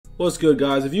What's good,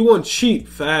 guys? If you want cheap,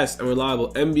 fast, and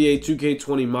reliable NBA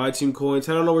 2K20 My Team coins,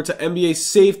 head on over to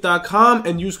NBASafe.com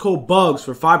and use code Bugz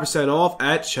for 5% off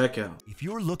at checkout. If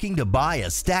you're looking to buy a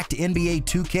stacked NBA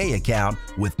 2K account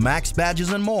with max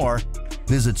badges and more,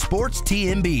 visit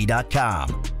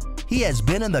SportsTNB.com. He has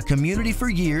been in the community for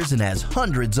years and has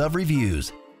hundreds of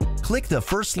reviews. Click the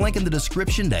first link in the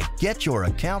description to get your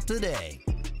account today.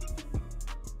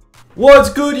 What's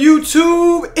good,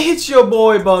 YouTube? It's your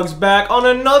boy Bugz back on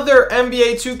another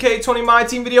NBA 2K20 My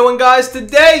Team video. And guys,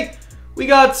 today we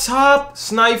got top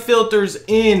snipe filters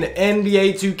in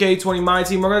NBA 2K20 My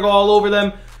Team. We're gonna go all over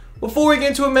them. Before we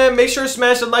get into it, man, make sure to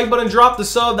smash the like button, drop the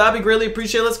sub. That'd be greatly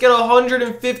appreciated. Let's get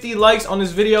 150 likes on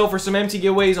this video for some MT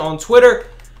giveaways on Twitter.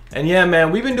 And yeah,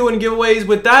 man, we've been doing giveaways.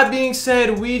 With that being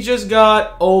said, we just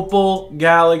got Opal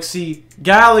Galaxy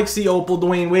Opal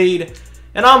Dwayne Wade.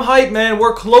 And I'm hyped, man.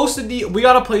 We're close to we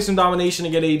gotta play some domination to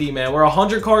get AD, man. We're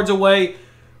 100 cards away.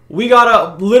 We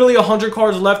got literally 100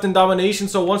 cards left in domination.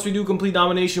 So once we do complete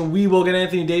domination, we will get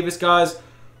Anthony Davis, guys.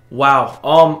 Wow.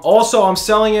 Also, I'm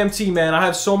selling MT, man. I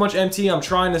have so much MT I'm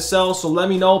trying to sell. So let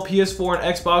me know. PS4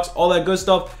 and Xbox, all that good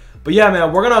stuff. But yeah,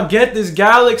 man, we're gonna get this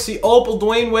Galaxy Opal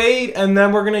Dwayne Wade, and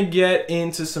then we're gonna get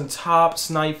into some top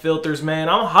snipe filters, man.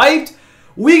 I'm hyped.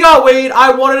 We got Wade.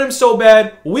 I wanted him so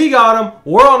bad. We got him.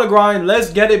 We're on the grind.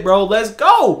 Let's get it, bro. Let's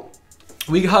go.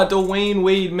 We got Dwayne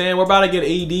Wade, man. We're about to get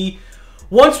AD.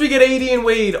 Once we get AD and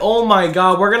Wade, oh my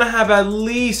God, we're gonna have at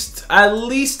least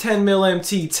 10 mil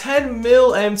MT. 10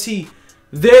 mil MT.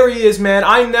 There he is, man.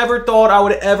 I never thought I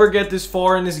would ever get this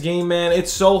far in this game, man.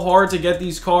 It's so hard to get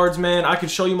these cards, man. I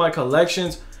could show you my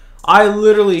collections. I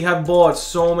literally have bought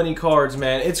so many cards,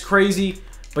 man. It's crazy.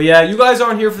 But yeah, you guys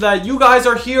aren't here for that. You guys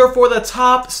are here for the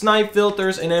top snipe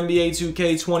filters in NBA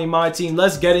 2K20 My Team.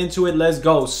 Let's get into it. Let's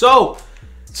go. So,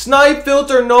 snipe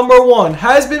filter number 1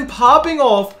 has been popping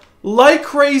off like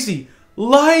crazy.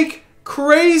 Like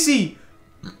crazy.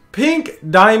 Pink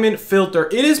diamond filter.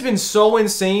 It has been so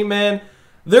insane, man.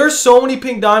 There's so many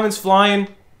pink diamonds flying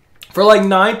for like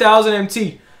 9,000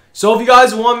 MT. So if you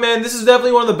guys want, man, this is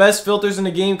definitely one of the best filters in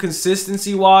the game,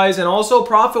 consistency-wise and also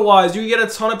profit-wise. You can get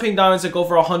a ton of pink diamonds that go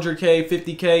for 100K,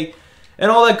 50K, and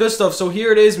all that good stuff. So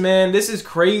here it is, man. This is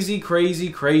crazy, crazy,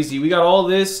 crazy. We got all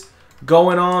this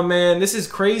going on, man. This is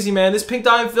crazy, man. This pink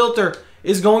diamond filter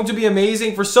is going to be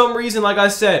amazing. For some reason, like I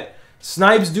said,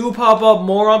 snipes do pop up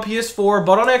more on PS4,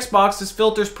 but on Xbox, this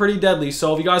filter is pretty deadly.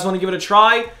 So if you guys want to give it a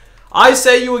try, I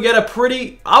say you would get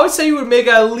I would say you would make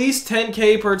at least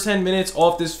 10K per 10 minutes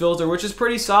off this filter, which is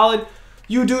pretty solid.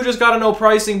 You do just gotta know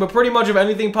pricing, but pretty much if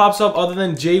anything pops up other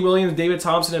than Jay Williams, David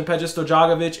Thompson, and Peja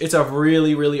Stojakovic, it's a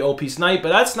really, really OP snipe.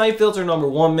 But that's snipe filter number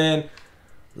 1, man.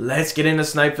 Let's get into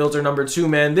snipe filter number 2,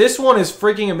 man. This one is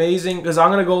freaking amazing because I'm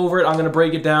gonna go over it. I'm gonna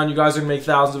break it down. You guys are gonna make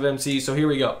thousands of MT, so here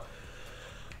we go.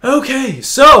 Okay,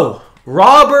 so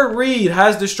Robert Reed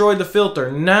has destroyed the filter.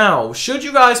 Now, should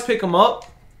you guys pick him up?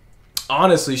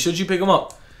 Honestly, should you pick him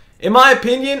up? In my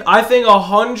opinion, I think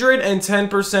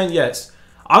 110% yes.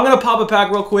 I'm going to pop a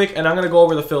pack real quick, and I'm going to go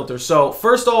over the filter. So,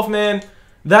 first off, man,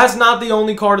 that's not the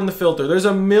only card in the filter. There's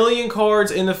a million cards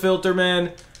in the filter,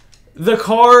 man. The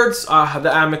cards...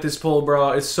 the Amethyst pull,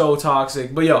 bro. It's so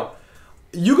toxic. But, yo,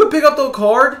 you could pick up the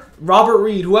card, Robert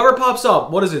Reed, whoever pops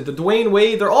up. What is it? The Dwayne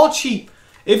Wade. They're all cheap.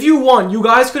 If you want, you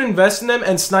guys could invest in them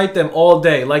and snipe them all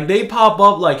day. Like, they pop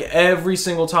up, like, every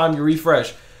single time you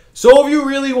refresh. So if you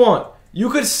really want, you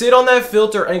could sit on that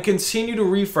filter and continue to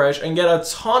refresh and get a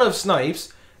ton of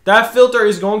snipes. That filter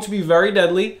is going to be very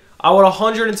deadly. I would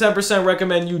 110%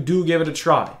 recommend you do give it a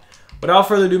try. Without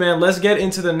further ado, man, let's get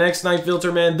into the next snipe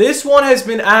filter, man. This one has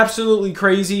been absolutely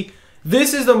crazy.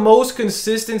 This is the most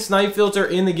consistent snipe filter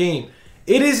in the game.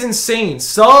 It is insane.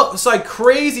 So it's like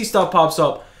crazy stuff pops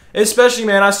up. Especially,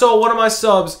 man, I saw one of my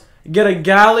subs get a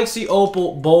Galaxy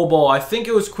Opal Bobo. I think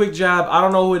it was Quick Jab. I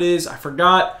don't know who it is. I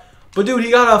forgot. But, dude,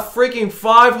 he got a freaking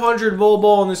 500 Bobo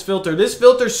on this filter. This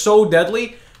filter's so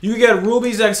deadly. You get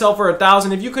Rubies that sell for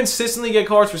 1,000. If you consistently get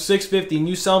cards for 650 and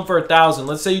you sell them for 1,000,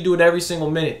 let's say you do it every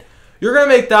single minute, you're going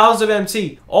to make thousands of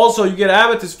MT. Also, you get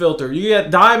Amethyst filter. You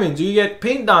get diamonds. You get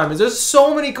pink diamonds. There's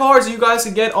so many cards that you guys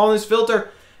can get on this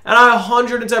filter. And I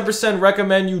 110%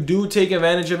 recommend you do take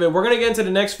advantage of it. We're going to get into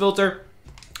the next filter.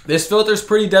 This filter is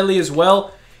pretty deadly as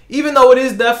well. Even though it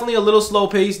is definitely a little slow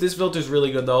paced, this filter is really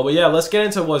good though. But yeah, let's get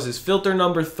into what is this? Filter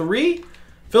number 3?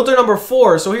 Filter number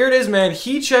 4. So here it is, man.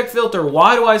 Heat check filter.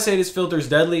 Why do I say this filter is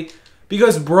deadly?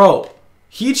 Because, bro,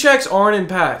 heat checks aren't in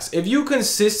packs. If you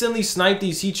consistently snipe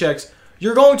these heat checks,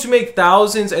 you're going to make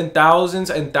thousands and thousands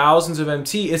and thousands of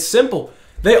MT. It's simple.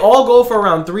 They all go for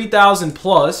around 3,000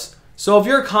 plus. So if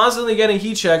you're constantly getting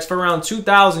heat checks for around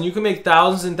 2,000, you can make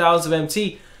thousands and thousands of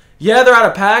MT. Yeah, they're out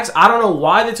of packs. I don't know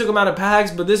why they took them out of packs,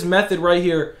 but this method right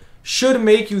here should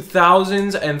make you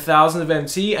thousands and thousands of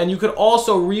MT, and you could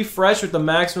also refresh with the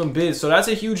maximum bids. So that's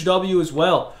a huge W as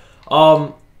well.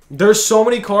 There's so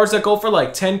many cards that go for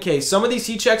like 10K. Some of these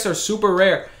heat checks are super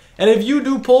rare. And if you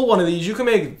do pull one of these, you can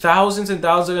make thousands and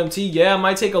thousands of MT. Yeah, it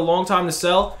might take a long time to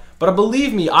sell, but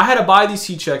believe me, I had to buy these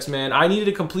heat checks, man. I needed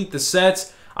to complete the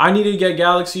sets. I needed to get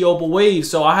Galaxy Opal Waves,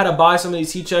 so I had to buy some of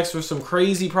these heat checks for some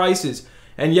crazy prices.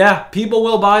 And yeah, people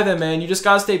will buy them, man. You just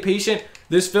gotta stay patient.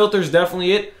 This filter is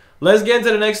definitely it. Let's get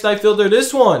into the next snipe filter.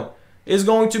 This one is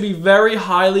going to be very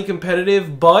highly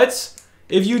competitive, but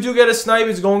if you do get a snipe,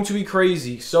 it's going to be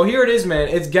crazy. So here it is, man.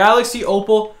 It's Galaxy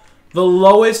Opal, the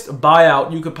lowest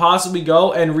buyout you could possibly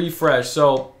go and refresh.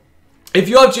 So if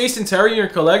you have Jason Terry in your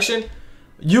collection,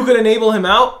 you can enable him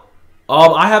out.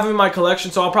 I have him in my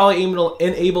collection, so I'll probably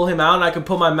enable him out, and I can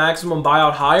put my maximum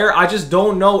buyout higher. I just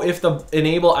don't know if the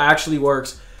enable actually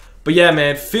works. But yeah,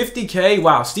 man, 50K.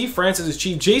 Wow, Steve Francis is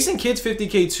cheap. Jason Kidd's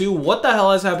 50K too. What the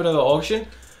hell has happened to the auction?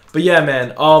 But yeah,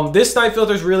 man, this snipe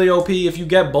filter is really OP. If you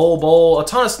get bowl, a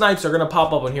ton of snipes are going to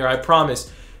pop up on here, I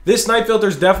promise. This snipe filter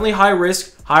is definitely high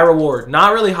risk, high reward.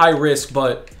 Not really high risk,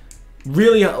 but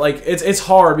really, like, it's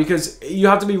hard because you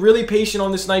have to be really patient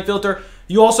on this snipe filter.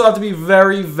 You also have to be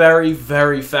very, very,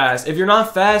 very fast. If you're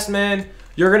not fast, man,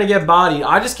 you're going to get bodied.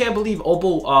 I just can't believe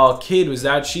Opal Kid was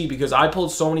that cheap because I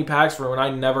pulled so many packs for him and I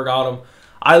never got him.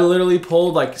 I literally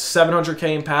pulled like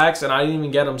 700K in packs and I didn't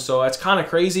even get him, so that's kind of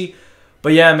crazy.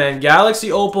 But yeah, man,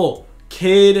 Galaxy Opal,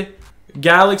 Kid,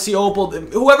 Galaxy Opal,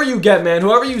 whoever you get, man,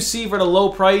 whoever you see for the low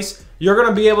price, you're going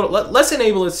to be able to, let's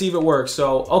enable it, see if it works.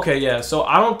 So, okay, yeah, so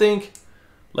I don't think,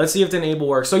 let's see if the enable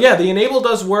works. So yeah, the enable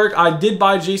does work. I did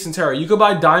buy Jason Terry. You could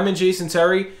buy Diamond Jason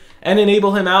Terry and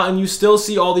enable him out, and you still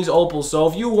see all these opals. So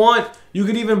if you want, you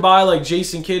could even buy like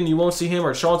Jason Kidd and you won't see him,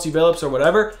 or Chauncey Billups or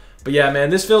whatever. But yeah, man,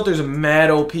 this filter is mad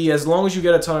OP as long as you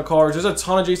get a ton of cards. There's a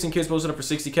ton of Jason Kidds posted up for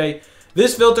 60K.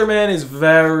 This filter, man, is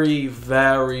very,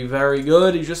 very, very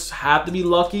good. You just have to be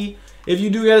lucky. If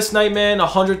you do get a snipe, man,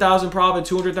 100,000 profit,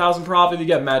 200,000 profit. If you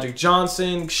get Magic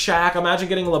Johnson, Shaq, imagine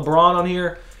getting LeBron on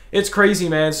here. It's crazy,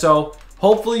 man. So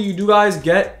hopefully you do guys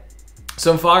get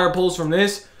some fire pulls from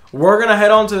this. We're going to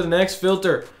head on to the next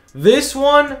filter. This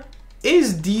one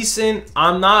is decent.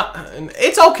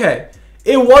 It's okay.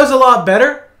 It was a lot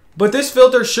better, but this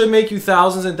filter should make you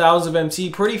thousands and thousands of MT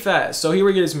pretty fast. So here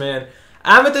we go, man.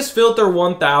 Amethyst filter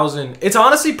 1000. It's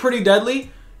honestly pretty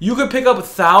deadly. You could pick up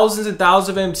thousands and thousands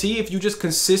of MT if you just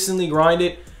consistently grind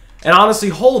it. And honestly,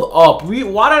 hold up.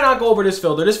 Why did I not go over this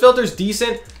filter? This filter is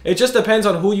decent. It just depends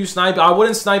on who you snipe. I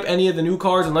wouldn't snipe any of the new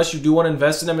cards unless you do want to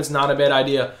invest in them. It's not a bad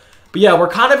idea. But yeah, we're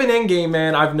kind of in endgame,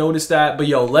 man. I've noticed that. But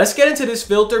yo, let's get into this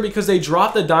filter because they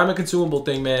dropped the diamond consumable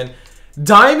thing, man.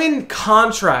 Diamond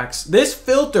contracts. This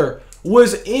filter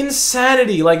was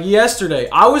insanity like yesterday.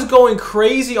 I was going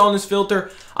crazy on this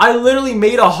filter. I literally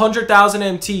made 100,000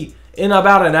 MT in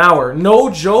about an hour. No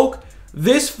joke.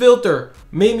 This filter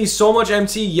made me so much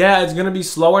MT. Yeah, it's going to be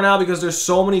slower now because there's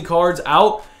so many cards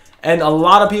out and a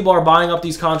lot of people are buying up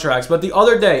these contracts. But the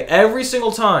other day, every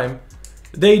single time,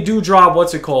 they do drop,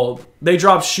 what's it called? They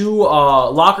drop shoe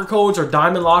locker codes or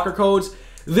diamond locker codes.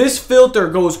 This filter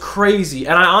goes crazy.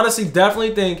 And I honestly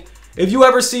definitely think if you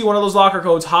ever see one of those locker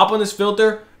codes, hop on this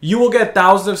filter, you will get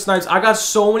thousands of snipes. I got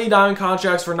so many diamond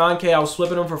contracts for 9K. I was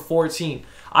flipping them for 14.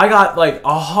 I got like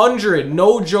 100.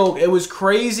 No joke. It was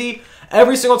crazy.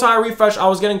 Every single time I refresh, I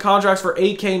was getting contracts for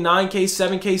 8K, 9K,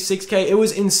 7K, 6K. It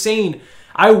was insane.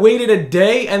 I waited a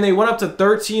day and they went up to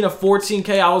 13 or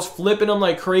 14K. I was flipping them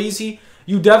like crazy.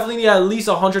 You definitely need at least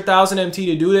 100,000 MT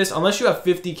to do this. Unless you have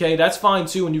 50K, that's fine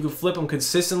too, and you can flip them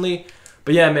consistently.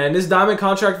 But yeah, man, this diamond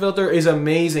contract filter is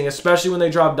amazing, especially when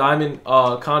they drop diamond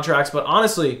contracts. But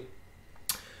honestly,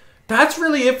 that's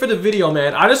really it for the video,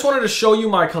 man. I just wanted to show you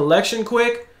my collection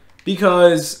quick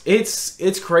because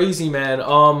it's crazy, man.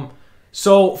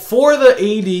 So for the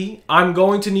AD, I'm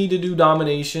going to need to do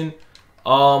domination.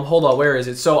 Hold on, where is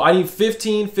it? So I need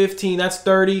 15, 15, that's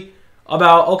 30.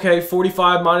 About, okay,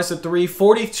 45 minus the 3,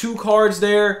 42 cards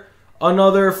there,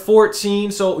 another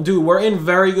 14. So, dude, we're in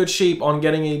very good shape on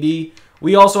getting AD.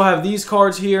 We also have these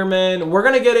cards here, man. We're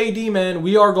going to get AD, man.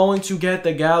 We are going to get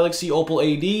the Galaxy Opal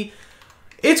AD.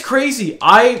 It's crazy.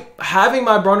 Having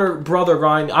my brother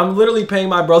grind. I'm literally paying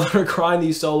my brother to grind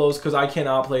these solos because I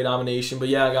cannot play domination. But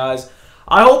yeah, guys,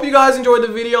 I hope you guys enjoyed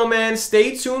the video, man.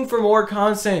 Stay tuned for more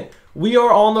content. We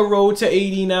are on the road to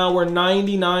 80 now. We're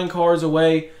 99 cards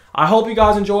away. I hope you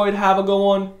guys enjoyed. Have a good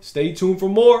one. Stay tuned for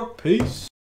more. Peace.